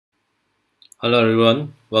Hello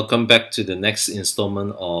everyone, welcome back to the next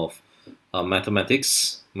installment of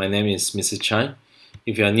mathematics. My name is Mr. Chai.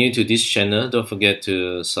 If you are new to this channel, don't forget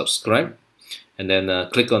to subscribe and then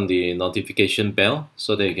click on the notification bell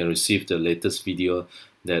so that you can receive the latest video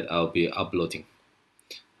that I'll be uploading.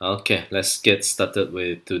 Okay, let's get started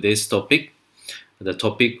with today's topic. The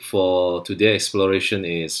topic for today's exploration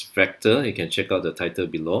is vector. You can check out the title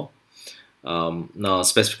below. Now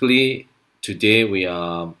specifically today we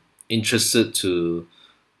are interested to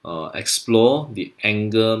explore the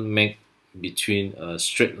angle made between a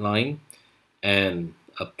straight line and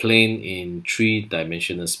a plane in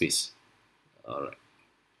three-dimensional space. Alright.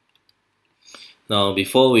 Now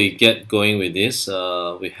before we get going with this,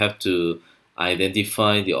 we have to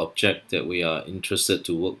identify the object that we are interested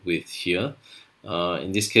to work with here.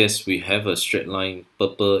 In this case, we have a straight line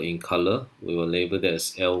purple in color. We will label that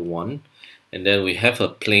as L1. And then we have a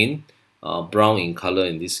plane brown in color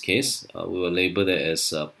in this case. We will label that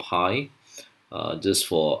as pi, just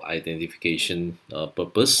for identification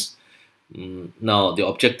purpose. Now the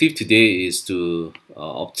objective today is to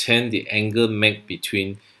obtain the angle made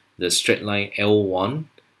between the straight line L1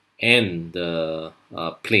 and the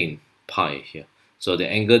plane pi here. So the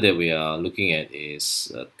angle that we are looking at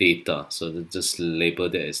is theta. So just label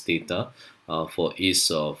that as theta for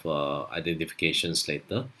ease of identifications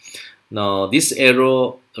later. Now this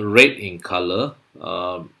arrow red in color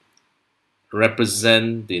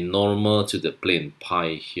represent the normal to the plane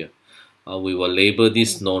pi here. We will label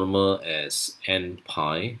this normal as n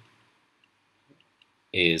pi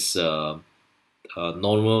is a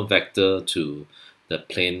normal vector to the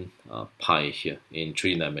plane pi here in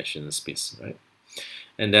three-dimensional space, right?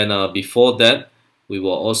 And then before that, we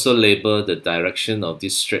will also label the direction of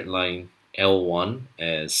this straight line L1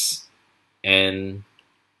 as NL1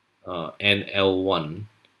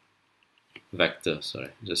 vector. Sorry,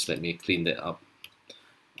 just let me clean that up.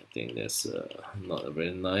 I think that's not a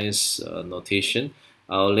very nice notation.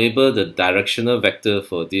 I'll label the directional vector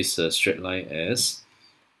for this straight line as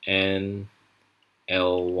NL1.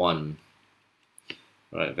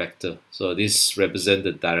 Right, vector. So this represents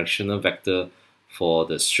the directional vector for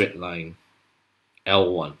the straight line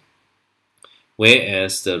L1,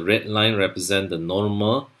 whereas the red line represents the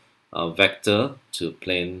normal vector to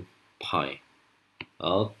plane pi.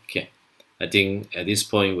 Okay, I think at this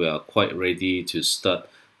point we are quite ready to start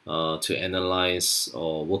to analyze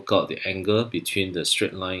or work out the angle between the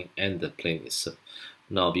straight line and the plane itself.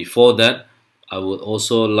 Now before that, I would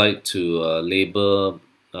also like to label,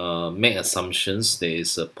 make assumptions. There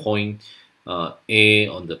is a point A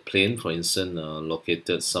on the plane, for instance,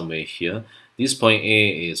 located somewhere here. This point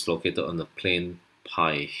A is located on the plane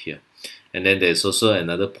pi here. And then there's also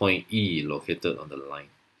another point E located on the line,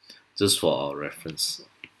 just for our reference.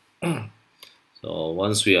 So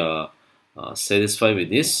once we are satisfied with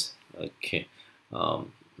this, okay,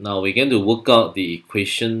 now we're going to work out the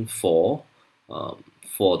equation for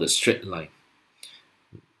the straight line.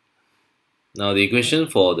 Now the equation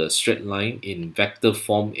for the straight line in vector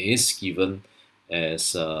form is given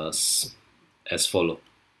as follow.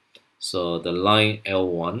 So the line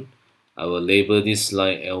L1, I will label this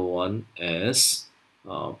line L1 as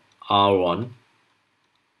R1.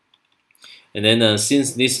 And then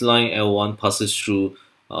since this line L1 passes through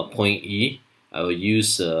point E, I will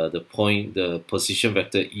use the position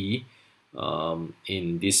vector E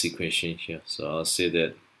in this equation here. So I'll say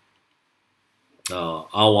that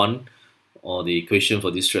R1, or the equation for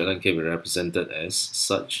this straight line, can be represented as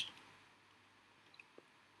such.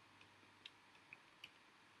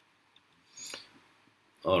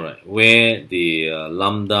 Alright, where the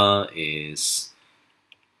lambda is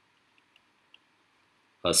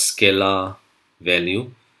a scalar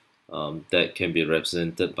value that can be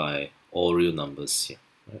represented by all real numbers here.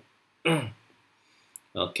 Right?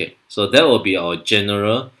 Okay, so that will be our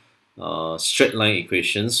general straight line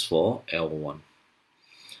equations for L1.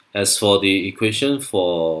 As for the equation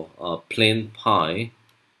for plane pi,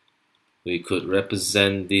 we could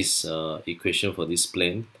represent this equation for this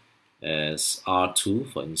plane as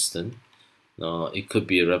R2, for instance. Now it could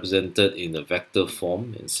be represented in a vector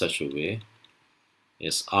form in such a way.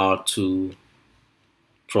 It's R2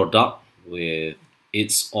 product with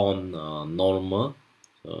its own normal.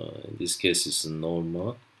 In this case, it's a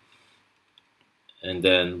normal. And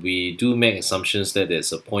then we do make assumptions that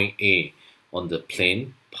there's a point A on the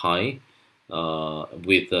plane pi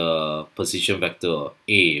with a position vector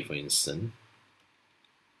A, for instance.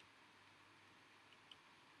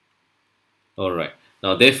 Alright,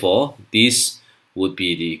 now therefore this would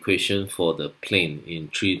be the equation for the plane in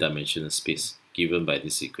three-dimensional space given by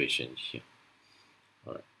this equation here.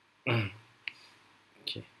 Alright.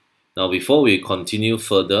 Okay. Now before we continue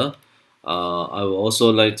further, I would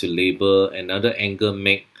also like to label another angle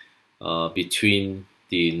make between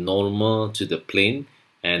the normal to the plane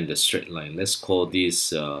and the straight line. Let's call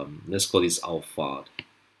this alpha.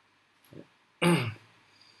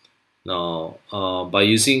 Now, by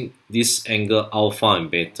using this angle alpha and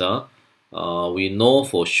beta, we know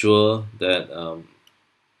for sure that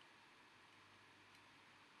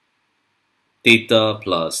theta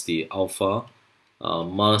plus the alpha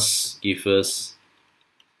must give us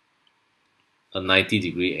a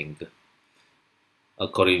 90-degree angle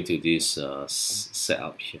according to this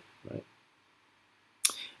setup here, right?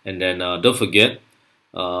 And then don't forget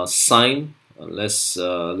sine. Let's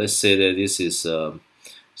say that this is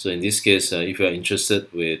so in this case, if you are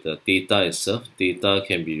interested with theta itself, theta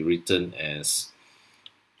can be written as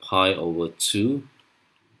pi over 2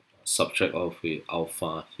 subtract off with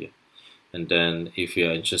alpha here. And then if you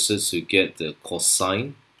are interested to get the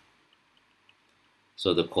cosine,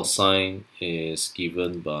 so the cosine is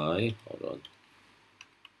given by, hold on.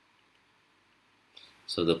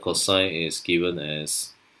 So the cosine is given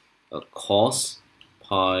as a cos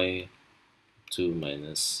pi 2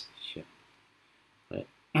 minus here, right?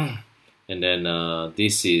 And then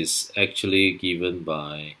this is actually given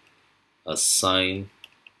by a sine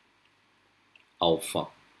alpha,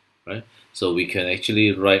 right? So we can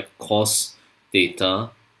actually write cos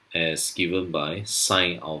theta as given by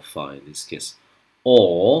sine alpha in this case,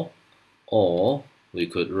 or we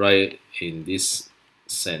could write in this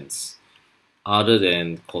sense. Other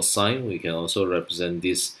than cosine, we can also represent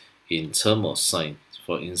this in terms of sine.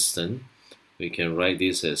 For instance, we can write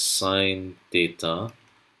this as sine theta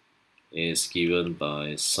is given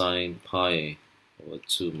by sine pi over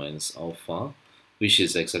 2 minus alpha, which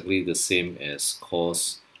is exactly the same as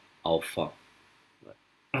cos alpha.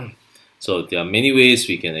 Right. So there are many ways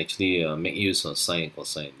we can actually make use of sine and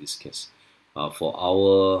cosine in this case. For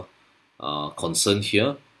our concern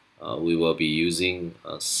here, we will be using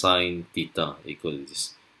sine theta equal to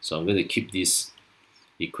this. So I'm going to keep this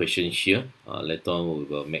equation here. Later on we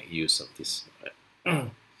will make use of this.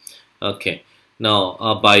 Right. Okay.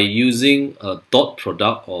 Now by using a dot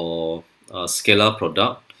product or a scalar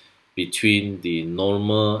product between the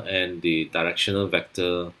normal and the directional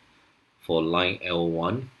vector for line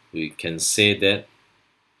L1, we can say that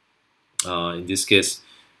in this case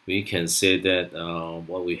we can say that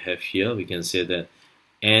what we have here, we can say that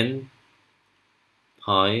n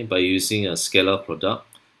pi, by using a scalar product,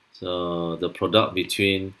 so the product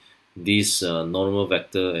between this normal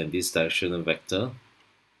vector and this directional vector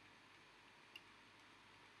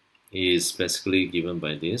is basically given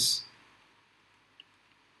by this.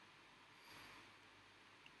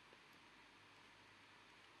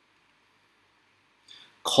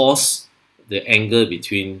 Cos the angle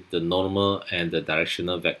between the normal and the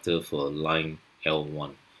directional vector for line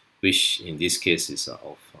L1, which in this case is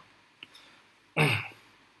alpha.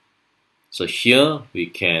 So here we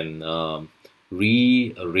can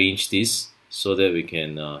rearrange this so that we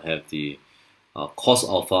can have the cos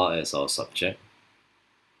alpha as our subject.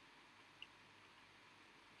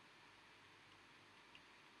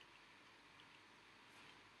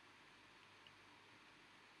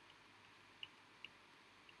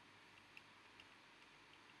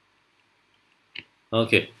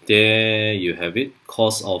 Okay, there you have it.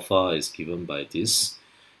 Cos alpha is given by this.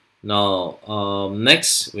 Now,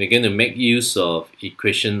 next we're going to make use of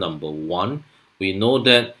equation number 1. We know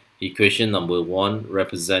that equation number 1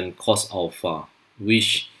 represents cos alpha,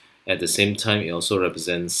 which at the same time it also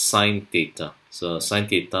represents sine theta. So sine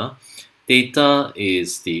theta, theta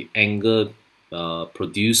is the angle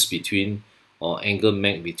produced between, or angle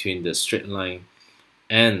made between the straight line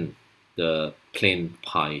and the plane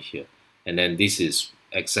pi here. And then this is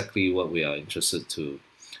exactly what we are interested to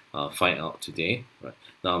find out today. Right.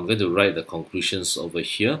 Now I'm going to write the conclusions over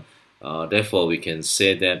here. Therefore, we can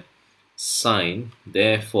say that sine,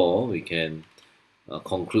 therefore we can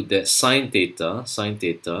conclude that sine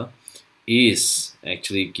theta is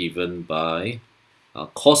actually given by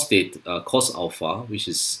cos alpha, which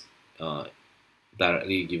is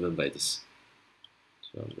directly given by this.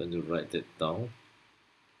 So I'm going to write that down.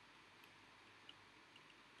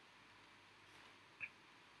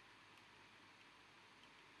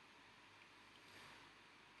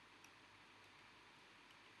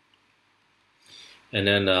 And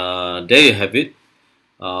then there you have it.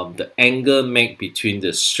 The angle made between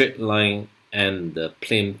the straight line and the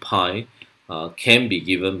plane pi can be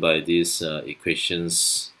given by these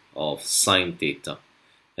equations of sine theta.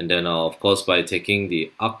 And then of course by taking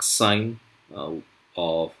the arcsine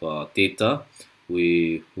of theta,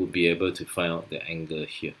 we would be able to find out the angle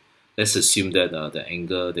here. let's assume that the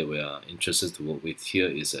angle that we are interested to work with here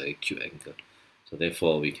is an acute angle. So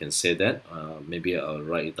therefore we can say that, maybe I'll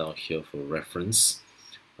write it down here for reference.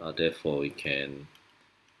 Therefore we can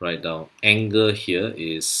write down angle here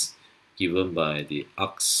is given by the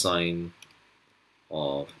arcsine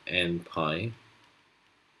of n pi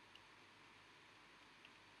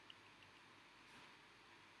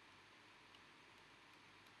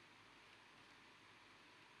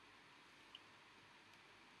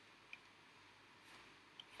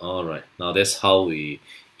Alright, now that's how we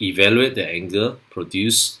evaluate the angle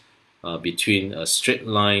produced between a straight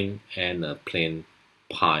line and a plane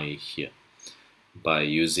pi here by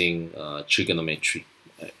using trigonometry.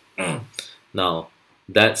 Right? Now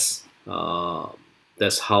that's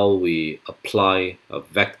how we apply a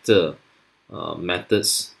vector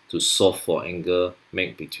methods to solve for angle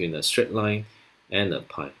made between a straight line and a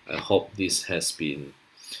pi. I hope this has been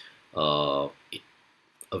a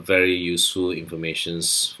very useful information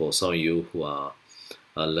for some of you who are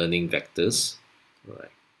learning vectors. All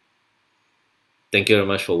right. Thank you very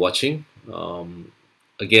much for watching.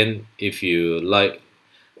 Again, if you like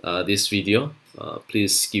this video,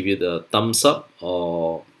 please give it a thumbs up,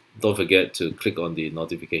 or don't forget to click on the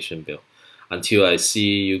notification bell. Until I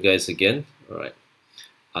see you guys again, all right,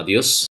 adios.